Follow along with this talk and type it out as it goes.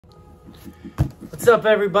What's up,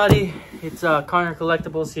 everybody? It's Connor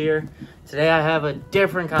Collectibles here. Today I have a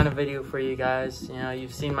different kind of video for you guys. You know,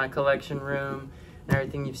 you've seen my collection room and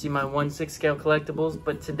everything. You've seen my 1/6 scale collectibles,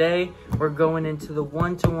 but today we're going into the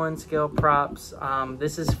 1/1 scale props.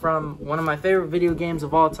 This is from one of my favorite video games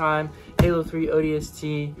of all time, Halo 3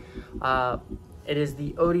 O.D.ST. It is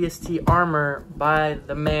the O.D.ST armor by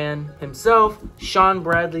the man himself, Sean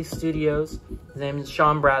Bradley Studios. His name is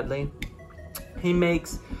Sean Bradley. He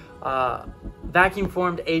makes vacuum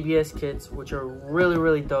formed ABS kits, which are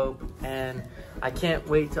really dope, and I can't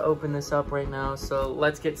wait to open this up right now. So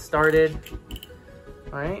let's get started.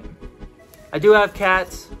 All right, I do have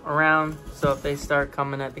cats around, so if they start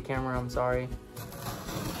coming at the camera, I'm sorry.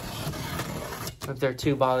 If they're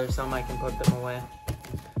too bothersome, I can put them away.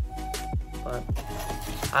 But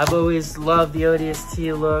I've always loved the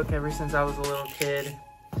O.D.ST look ever since I was a little kid,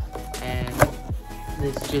 and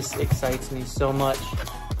this just excites me so much.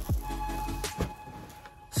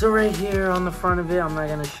 So right here on the front of it, I'm not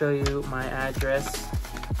gonna show you my address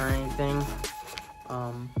or anything.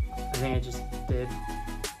 I think I just did.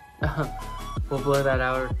 We'll blur that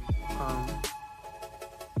out.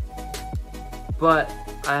 But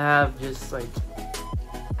I have just like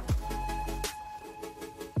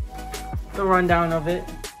the rundown of it,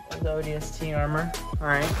 the O.D.ST armor. All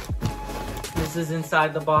right, this is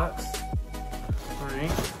inside the box. All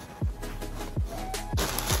right.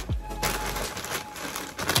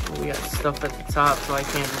 We got stuff at the top, so I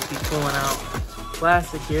can't just be pulling out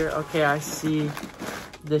plastic here. Okay, I see.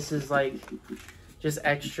 This is like just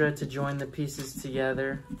extra to join the pieces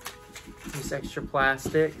together. Just extra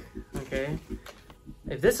plastic. Okay.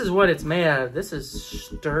 If this is what it's made out of, this is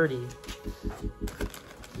sturdy.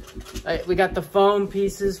 Right, we got the foam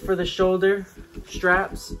pieces for the shoulder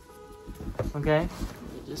straps. Okay.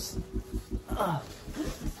 Just.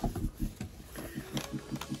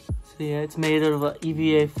 Yeah, it's made of an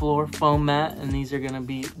EVA floor foam mat, and these are gonna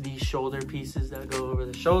be the shoulder pieces that go over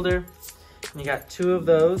the shoulder. And you got 2 of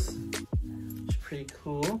those, which is pretty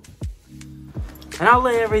cool. And I'll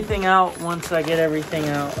lay everything out once I get everything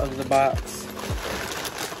out of the box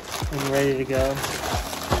and ready to go.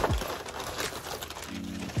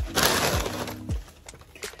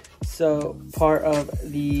 So part of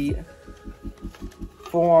the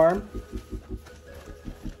forearm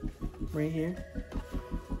right here.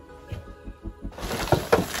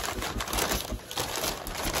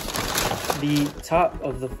 The top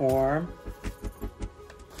of the forearm.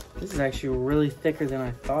 This is actually really thicker than I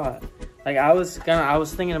thought. Like I was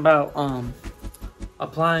thinking about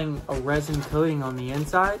applying a resin coating on the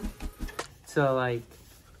inside to like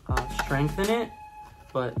strengthen it,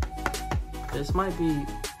 but this might be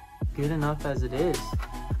good enough as it is.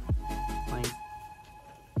 Like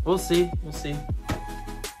we'll see. All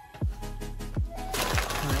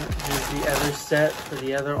right, here's the other set for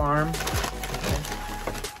the other arm.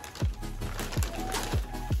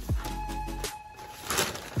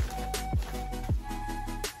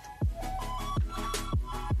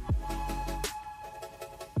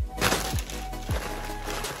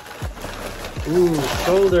 Ooh,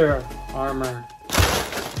 shoulder armor.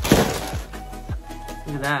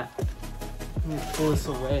 Look at that. Let me pull this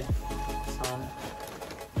away some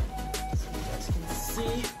so you guys can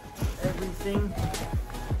see everything.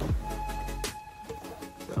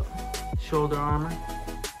 So, shoulder armor.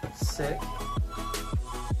 Sick.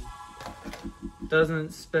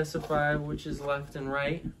 Doesn't specify which is left and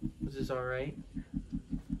right, which is alright.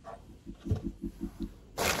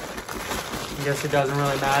 I guess it doesn't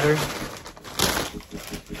really matter.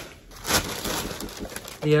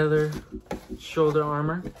 The other shoulder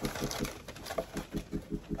armor.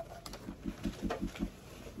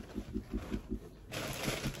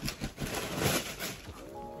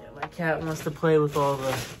 Yeah, my cat wants to play with all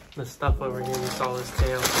the stuff over here. We saw his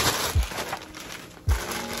tail.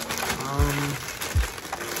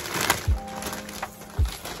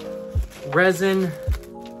 Resin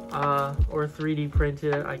or 3D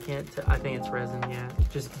printed. I think it's resin, yeah.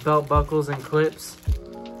 Just belt buckles and clips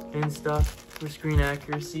and stuff for screen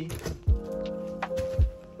accuracy.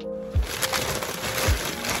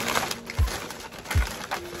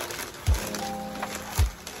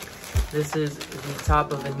 This is the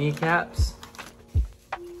top of the kneecaps.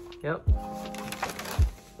 Yep.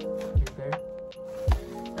 Right there.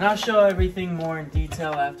 And I'll show everything more in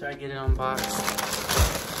detail after I get it unboxed.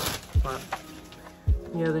 But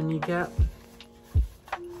the other kneecap.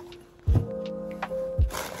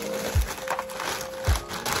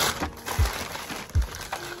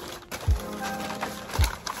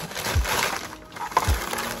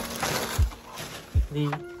 The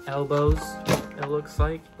elbows, it looks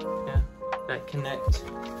like. Yeah, that connect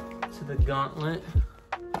to the gauntlet.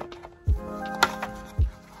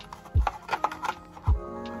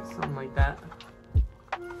 Something like that.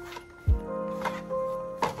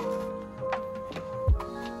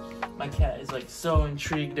 My cat is like so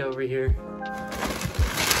intrigued over here.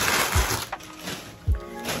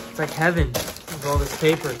 It's like heaven with all this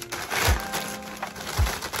paper.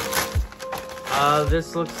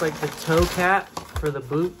 This looks like the toe cap for the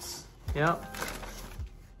boots. Yep.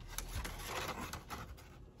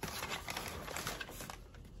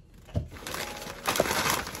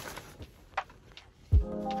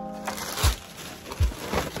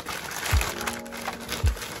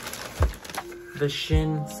 The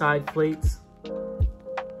shin side plates.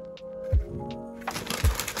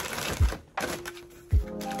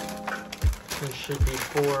 There should be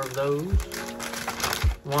 4 of those.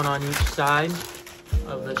 1 on each side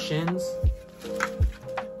of the shins.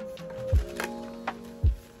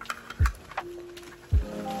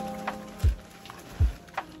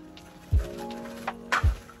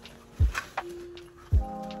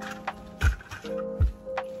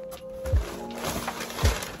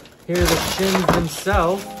 Here are the shins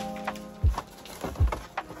themselves.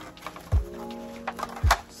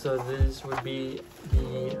 So this would be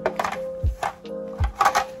the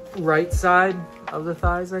right side of the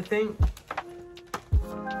thighs, I think.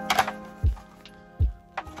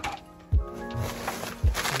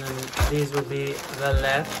 And then these would be the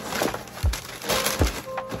left.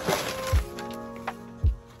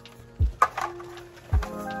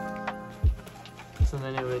 So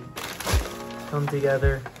then it would come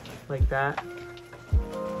together like that.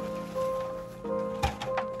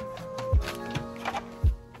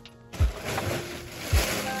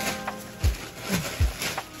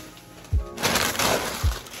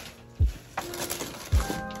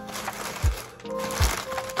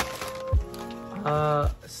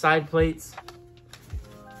 Side plates.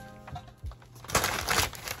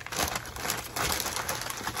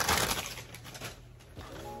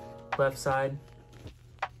 Left side.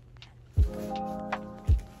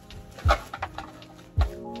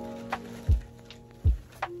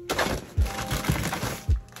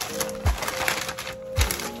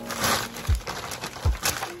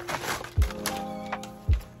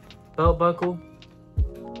 Belt buckle.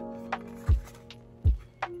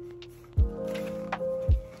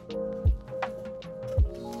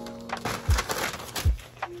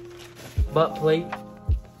 Butt plate.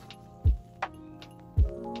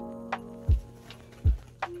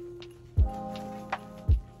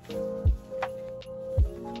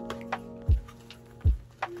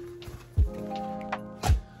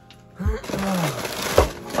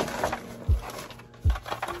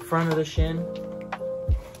 Front of the shin.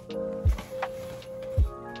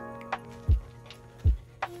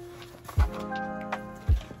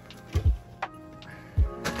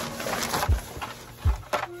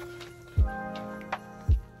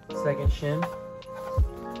 Second shin.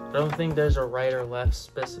 I don't think there's a right or left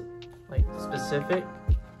specific.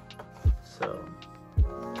 So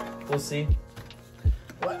we'll see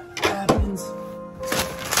what happens.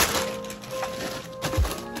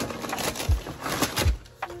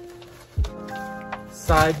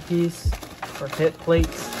 Side piece or hip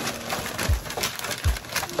plates.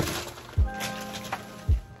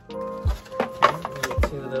 Get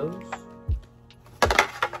 2 of those.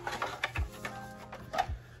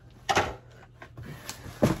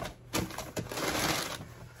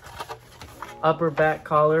 Upper back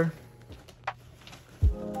collar.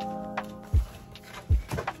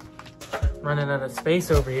 Running out of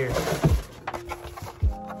space over here.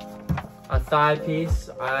 A thigh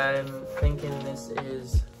piece. I'm thinking this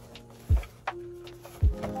is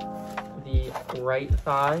the right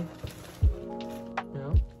thigh.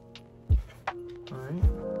 No. Alright.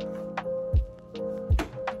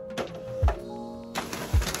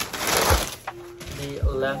 The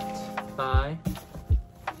left thigh.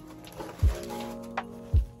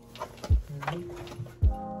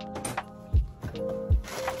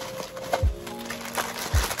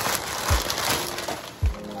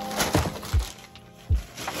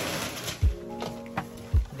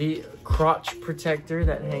 The crotch protector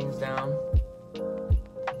that hangs down.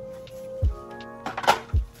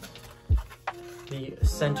 The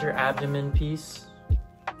center abdomen piece.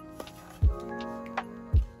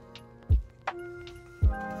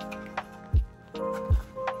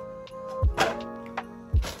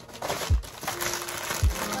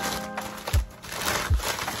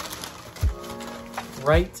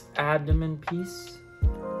 Right abdomen piece.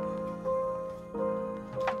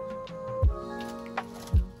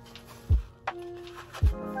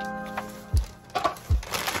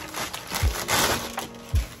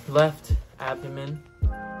 Left abdomen.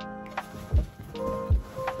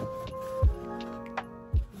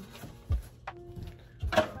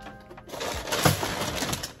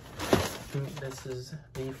 This is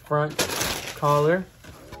the front collar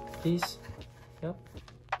piece. Yep.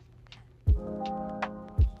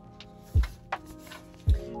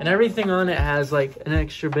 And everything on it has like an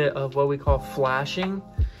extra bit of what we call flashing.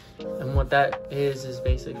 And what that is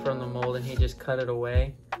basically from the mold, and he just cut it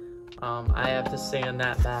away. I have to sand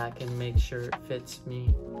that back and make sure it fits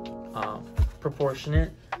me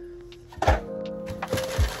proportionate.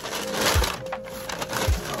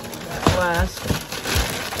 Last,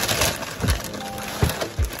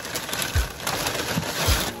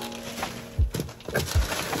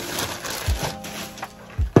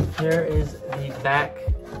 here is the back,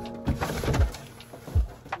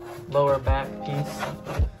 lower back piece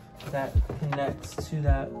that connects to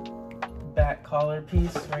that back collar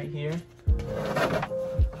piece right here.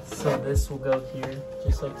 So this will go here,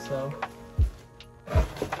 just like so.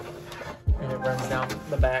 And it runs down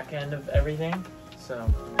the back end of everything, so.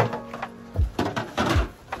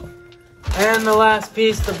 And the last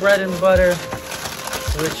piece, the bread and butter,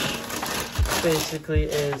 which basically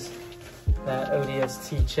is that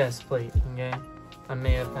O.D.ST chest plate, okay? I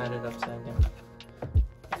may have had it upside down.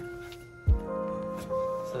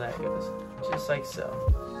 So that goes just like so.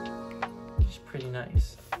 Just pretty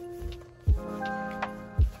nice.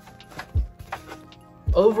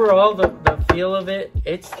 Overall, the feel of it,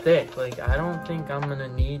 it's thick. Like, I don't think I'm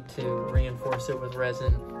gonna need to reinforce it with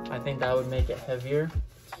resin. I think that would make it heavier.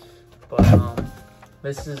 But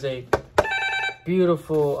this is a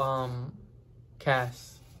beautiful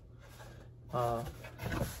cast.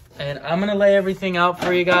 And I'm gonna lay everything out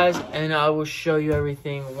for you guys, and I will show you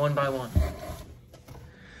everything one by one.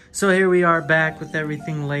 So here we are back with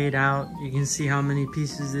everything laid out. You can see how many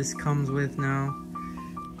pieces this comes with now.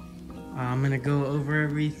 I'm gonna go over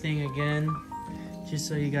everything again, just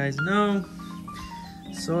so you guys know.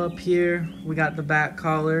 So up here, we got the back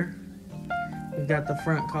collar. We've got the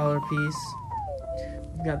front collar piece.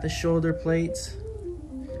 We've got the shoulder plates,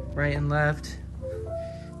 right and left.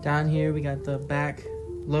 Down here, we got the back,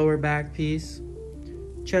 lower back piece,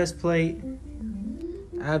 chest plate,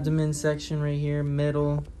 abdomen section right here,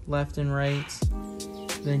 middle, left and right.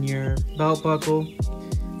 Then your belt buckle.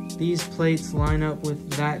 These plates line up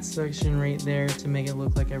with that section right there to make it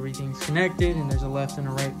look like everything's connected, and there's a left and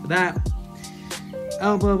a right for that.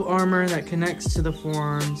 Elbow armor that connects to the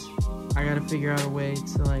forearms. I gotta figure out a way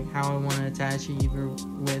to like how I want to attach it, either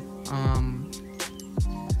with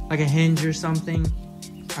like a hinge or something.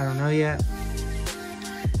 I don't know yet.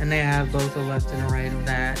 And they have both a left and a right of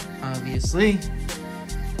that, obviously.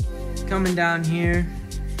 Coming down here,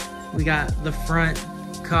 we got the front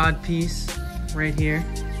cod piece right here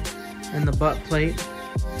and the butt plate.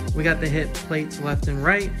 We got the hip plates left and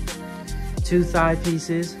right. 2 thigh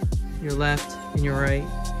pieces, your left and your right.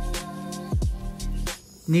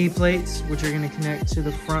 Knee plates, which are gonna connect to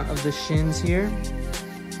the front of the shins here,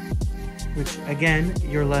 which again,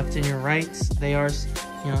 your left and your right. They are,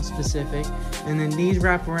 you know, specific. And then these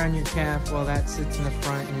wrap around your calf while that sits in the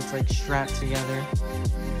front and it's like strapped together.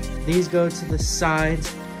 These go to the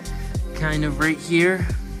sides, kind of right here,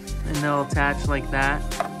 and they'll attach like that.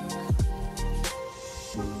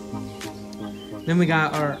 Then we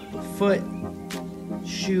got our foot,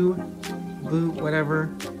 shoe, boot,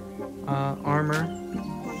 whatever, armor.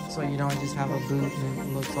 So you don't just have a boot and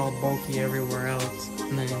it looks all bulky everywhere else.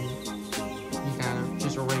 And then you got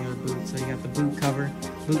just a regular boot. So you got the boot cover,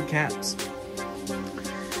 boot caps.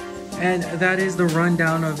 And that is the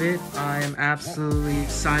rundown of it. I am absolutely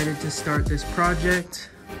excited to start this project.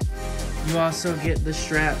 You also get the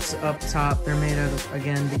straps up top. They're made out of,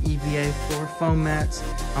 again, the EVA floor foam mats.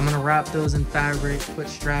 I'm gonna wrap those in fabric, put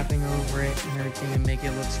strapping over it and everything, and make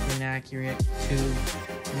it look screen accurate to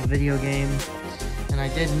the video game. And I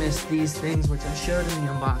did miss these things, which I showed in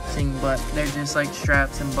the unboxing, but they're just like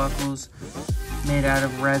straps and buckles made out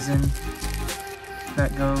of resin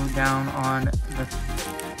that go down on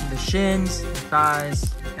the shins, the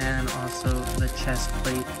thighs, and also the chest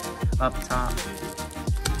plate up top.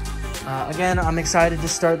 Again, I'm excited to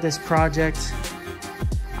start this project.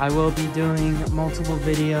 I will be doing multiple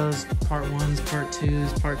videos, part 1s, part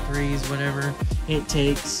 2s, part 3s, whatever it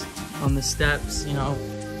takes on the steps, you know,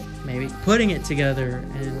 maybe putting it together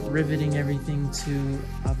and riveting everything to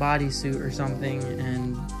a bodysuit or something,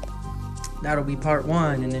 and that'll be part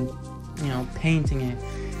 1, and then, you know, painting it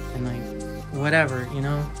and like whatever, you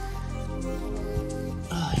know.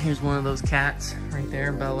 Here's one of those cats right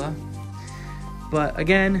there, Bella. But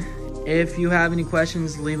again, if you have any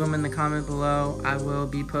questions, leave them in the comment below. I will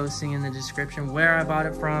be posting in the description where I bought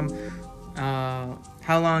it from,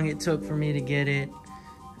 how long it took for me to get it,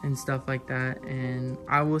 and stuff like that. And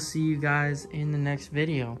I will see you guys in the next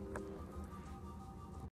video.